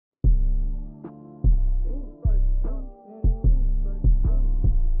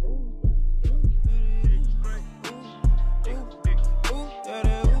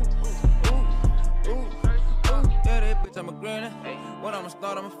I'ma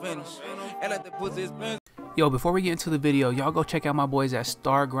start, I'ma finish. And let the pussy spin. Yo, before we get into the video, y'all go check out my boys at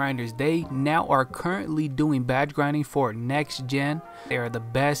Star Grinders. They now are currently doing badge grinding for next gen. They are the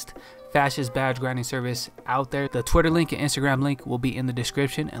best, fastest badge grinding service out there. The Twitter link and Instagram link will be in the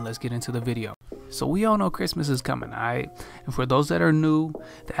description, and let's get into the video. So we all know Christmas is coming, alright? And for those that are new,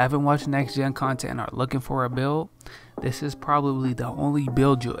 that haven't watched next gen content and are looking for a build, this is probably the only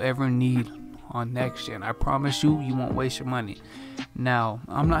build you'll ever need on next gen. I promise you, you won't waste your money. Now,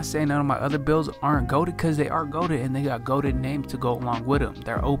 I'm not saying none of my other builds aren't goated, because they are goated and they got goated names to go along with them.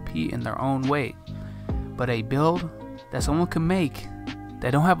 They're OP in their own way. But a build that someone can make,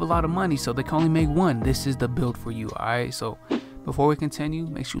 they don't have a lot of money, so they can only make one. This is the build for you, alright? So before we continue,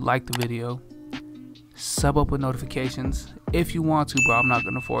 make sure you like the video, sub up with notifications if you want to, bro. I'm not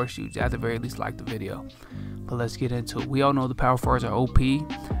gonna force you. At the very least, like the video. But let's get into it. We all know the power forwards are OP.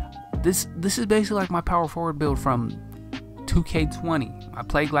 This is basically like my power forward build from 2K20. My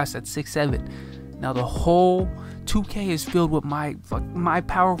play glass at 6'7". Now the whole 2K is filled with my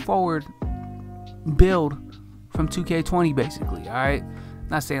power forward build from 2K20, basically. Alright,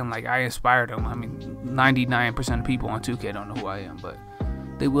 not saying like I inspired them. I mean, 99% of people on 2K don't know who I am, but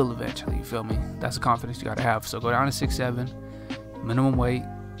they will eventually. You feel me? That's the confidence you gotta have. So go down to 6'7", minimum weight,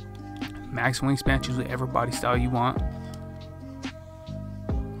 max wingspan, choose whatever body style you want.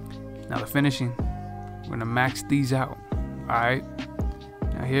 Now the finishing, we're gonna max these out. Alright,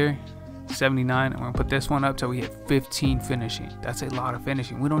 now here 79, and we're gonna put this one up till we hit 15 finishing. That's a lot of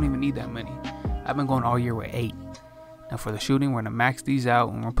finishing. We don't even need that many. I've been going all year with 8. Now for the shooting, we're gonna max these out,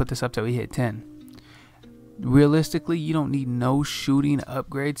 and we're gonna put this up till we hit 10. Realistically, you don't need no shooting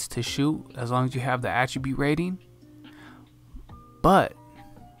upgrades to shoot as long as you have the attribute rating. But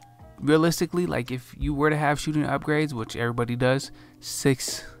realistically, like if you were to have shooting upgrades, which everybody does,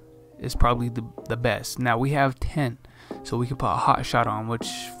 6 is probably the best. Now we have 10, so we can put a hot shot on, which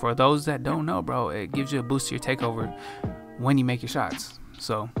for those that don't know, bro, it gives you a boost to your takeover when you make your shots.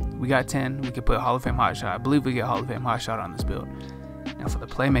 So we got 10, we could put Hall of Fame hot shot. I believe we get Hall of Fame hot shot on this build. Now for the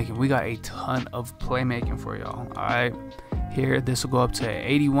playmaking, we got a ton of playmaking for y'all. Alright, here this will go up to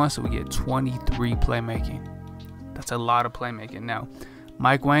 81, so we get 23 playmaking. That's a lot of playmaking. Now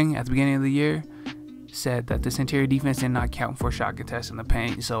Mike Wang at the beginning of the year said that this interior defense did not count for shot contests in the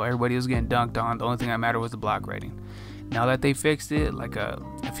paint, so everybody was getting dunked on. The only thing that mattered was the block rating. Now that they fixed it like a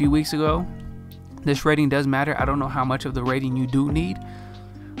few weeks ago, this rating does matter. I don't know how much of the rating you do need,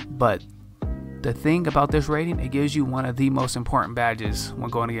 but the thing about this rating, it gives you one of the most important badges when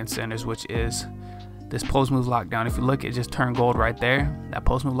going against centers, which is this post move lockdown. If you look, it just turned gold right there. That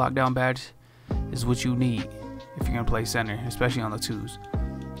post move lockdown badge is what you need if you're gonna play center, especially on the 2s.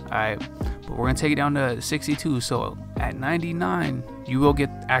 Alright, but we're gonna take it down to 62, so at 99 you will get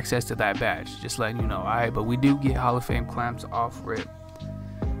access to that badge, just letting you know. Alright, but we do get Hall of Fame clamps off rip.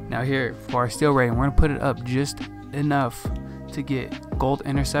 Now here for our steal rating, we're gonna put it up just enough to get gold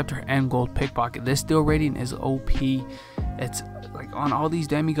interceptor and gold pickpocket. This steal rating is OP. It's like on all these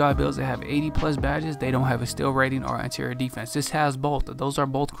demigod builds that have 80+ badges, they don't have a steal rating or interior defense. This has both. Those are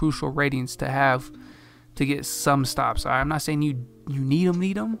both crucial ratings to have to get some stops. I'm not saying you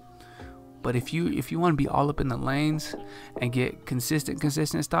need them, but if you want to be all up in the lanes and get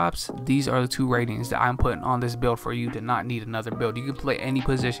consistent stops, these are the 2 ratings that I'm putting on this build for you to not need another build. You can play any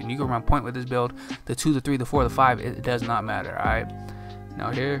position. You can run point with this build, the 2, the 3, the 4, the 5. It does not matter. Alright,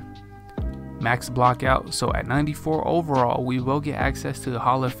 now here max block out, so at 94 overall we will get access to the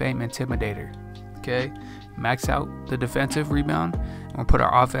Hall of Fame Intimidator. Okay, max out the defensive rebound, and we'll put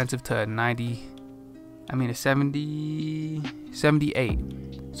our offensive to 78.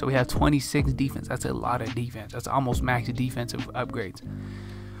 So we have 26 defense. That's a lot of defense. That's almost max defensive upgrades.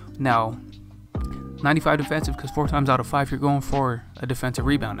 Now 95 defensive, because 4 times out of 5 you're going for a defensive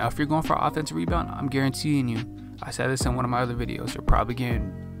rebound. Now if you're going for an offensive rebound, I'm guaranteeing you, I said this in one of my other videos, you're probably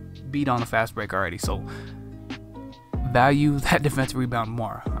getting beat on the fast break already. So value that defensive rebound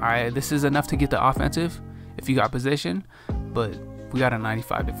more. Alright, this is enough to get the offensive if you got position, but we got a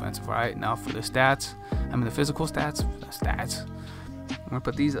 95 defensive. Alright, now for the stats, the physical stats, I'm gonna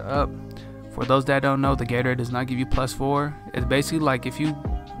put these up. For those that don't know, the Gatorade does not give you +4. It's basically like if you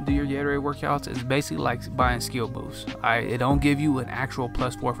do your Gatorade workouts, it's basically like buying skill boosts. It don't give you an actual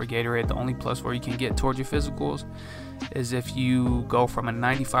 +4 for Gatorade. The only +4 you can get towards your physicals is if you go from a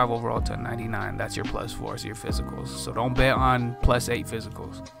 95 overall to a 99. That's your +4, so your physicals. So don't bet on +8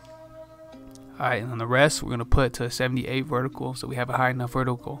 physicals. Alright, and on the rest, we're going to put to 78 vertical, so we have a high enough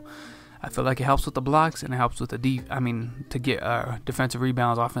vertical. I feel like it helps with the blocks, and it helps with the to get defensive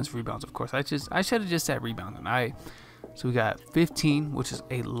rebounds, offensive rebounds, of course. I should have just said rebounding. Alright, so we got 15, which is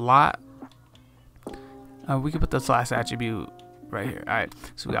a lot. We can put this last attribute right here. All right,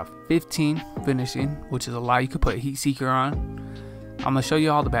 so we got 15 finishing, which is a lot. You could put heat seeker on. I'm gonna show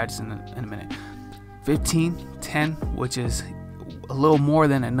you all the badges in a minute. 15, 10, which is a little more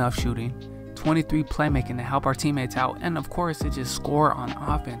than enough shooting. 23 playmaking to help our teammates out, and of course to just score on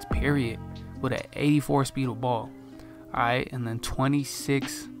offense, period, with an 84 speed of ball. All right, and then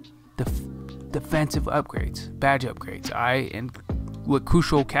 26 defensive upgrades, badge upgrades. All right, and with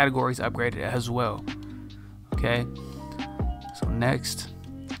crucial categories upgraded as well. Okay, so next,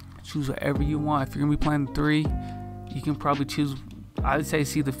 choose whatever you want. If you're gonna be playing 3, you can probably choose. I would say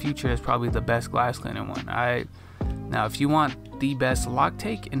see the future is probably the best glass cleaning one. All right, now if you want the best lock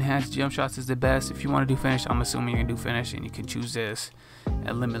take, enhanced jump shots is the best. If you want to do finish, I'm assuming you're gonna do finish, and you can choose this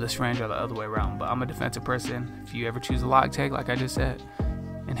and limitless range or the other way around. But I'm a defensive person. If you ever choose a lock take, like I just said,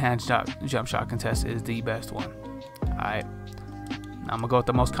 enhanced jump shot contest is the best one. All right, now I'm gonna go with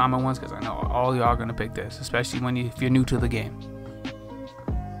the most common ones because I know all y'all are gonna pick this, especially if you're new to the game.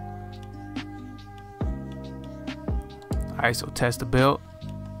 Alright, so test the build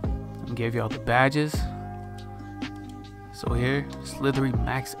and give y'all the badges. So here, Slithery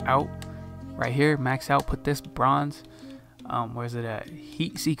max out. Right here, max out, put this bronze. Where's it at?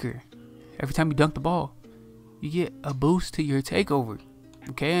 Heat Seeker. Every time you dunk the ball, you get a boost to your takeover.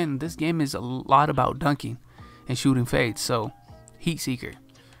 Okay, and this game is a lot about dunking and shooting fades. So, Heat Seeker.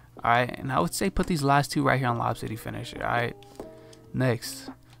 Alright, and I would say put these last 2 right here on Lob City Finisher. Alright, next,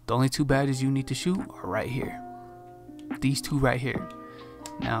 the only 2 badges you need to shoot are right here. These 2 right here.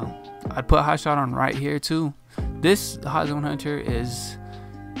 Now, I'd put Hot Shot on right here too. This Hot Zone Hunter is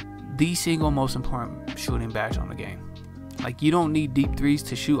the single most important shooting badge on the game. Like, you don't need deep threes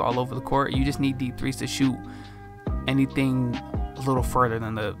to shoot all over the court. You just need deep threes to shoot anything a little further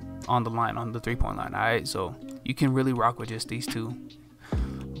than on the line, on the 3-point line. Alright, so you can really rock with just these 2.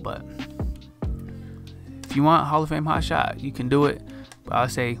 But if you want Hall of Fame Hot Shot, you can do it. But I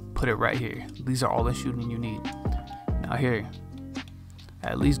say put it right here. These are all the shooting you need. Now here,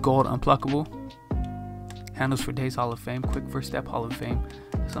 at least gold unpluckable, handles for days Hall of Fame, quick first step Hall of Fame,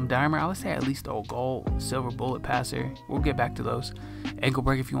 some dimer, I would say at least a gold, silver bullet passer, we'll get back to those. Ankle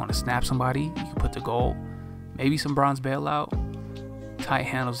break, if you want to snap somebody, you can put the gold, maybe some bronze bailout. Tight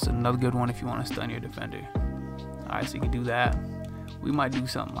handles is another good one if you want to stun your defender. Alright, so you can do that. We might do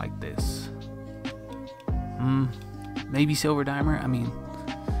something like this. Maybe silver dimer. I mean,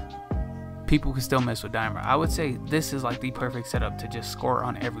 people can still mess with dimer. I would say this is like the perfect setup to just score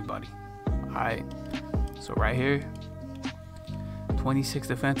on everybody. Alright, so right here, 26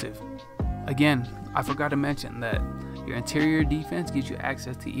 defensive. Again, I forgot to mention that your interior defense gives you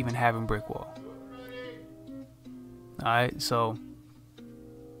access to even having brick wall. Alright, so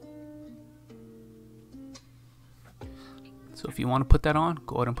if you want to put that on,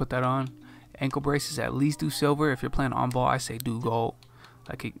 go ahead and put that on. Ankle braces, at least do silver. If you're playing on ball, I say do gold.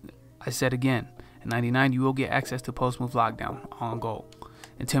 Like I said again, at 99 you will get access to post move lockdown on gold.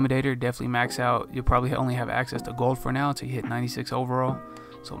 Intimidator, definitely max out. You'll probably only have access to gold for now until you hit 96 overall.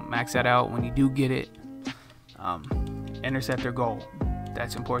 So max that out when you do get it. Interceptor gold,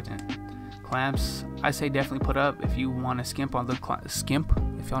 that's important. Clamps, I say definitely put up. If you want to skimp on the skimp,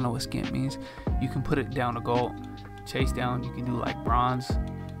 if y'all know what skimp means, you can put it down to gold. Chase down, you can do like bronze.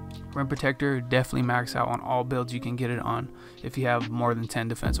 Rim protector, definitely max out on all builds you can get it on if you have more than 10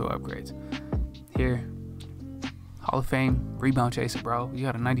 defensive upgrades. Here, Hall of Fame rebound chaser, bro. You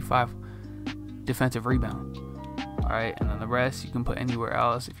got a 95 defensive rebound. Alright, and then the rest you can put anywhere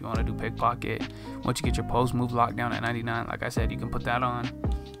else. If you want to do pickpocket, once you get your post move locked down at 99, like I said, you can put that on.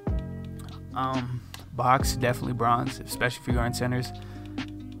 Box, definitely bronze, especially if you're in centers.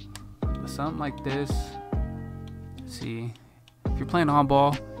 But something like this, let's see, if you're playing on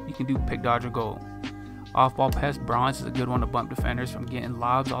ball, you can do pick dodge or gold. Off ball pest, bronze is a good one to bump defenders from getting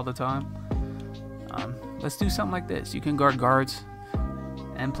lobs all the time. Let's do something like this. You can guard guards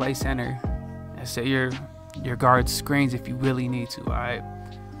and play center and set your guard screens if you really need to. Alright,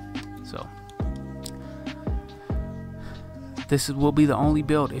 so this will be the only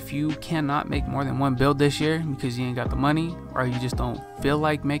build. If you cannot make more than 1 build this year because you ain't got the money, or you just don't feel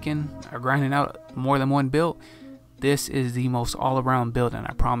like making or grinding out more than 1 build, this is the most all-around build, and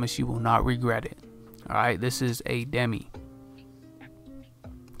I promise you will not regret it. Alright, this is a demi.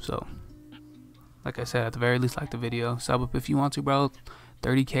 So like I said, at the very least, like the video, sub up if you want to, bro.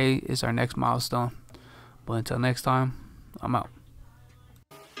 30K is our next milestone. But until next time, I'm out.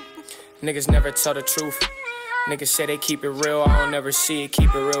 Niggas never tell the truth. Niggas say they keep it real, I don't never see it.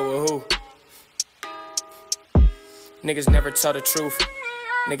 Keep it real with who? Niggas never tell the truth.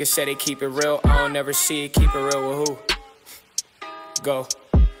 Niggas say they keep it real, I don't never see it. Keep it real with who? Go.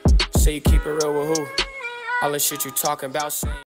 Say you keep it real with who? All the shit you talking about saying.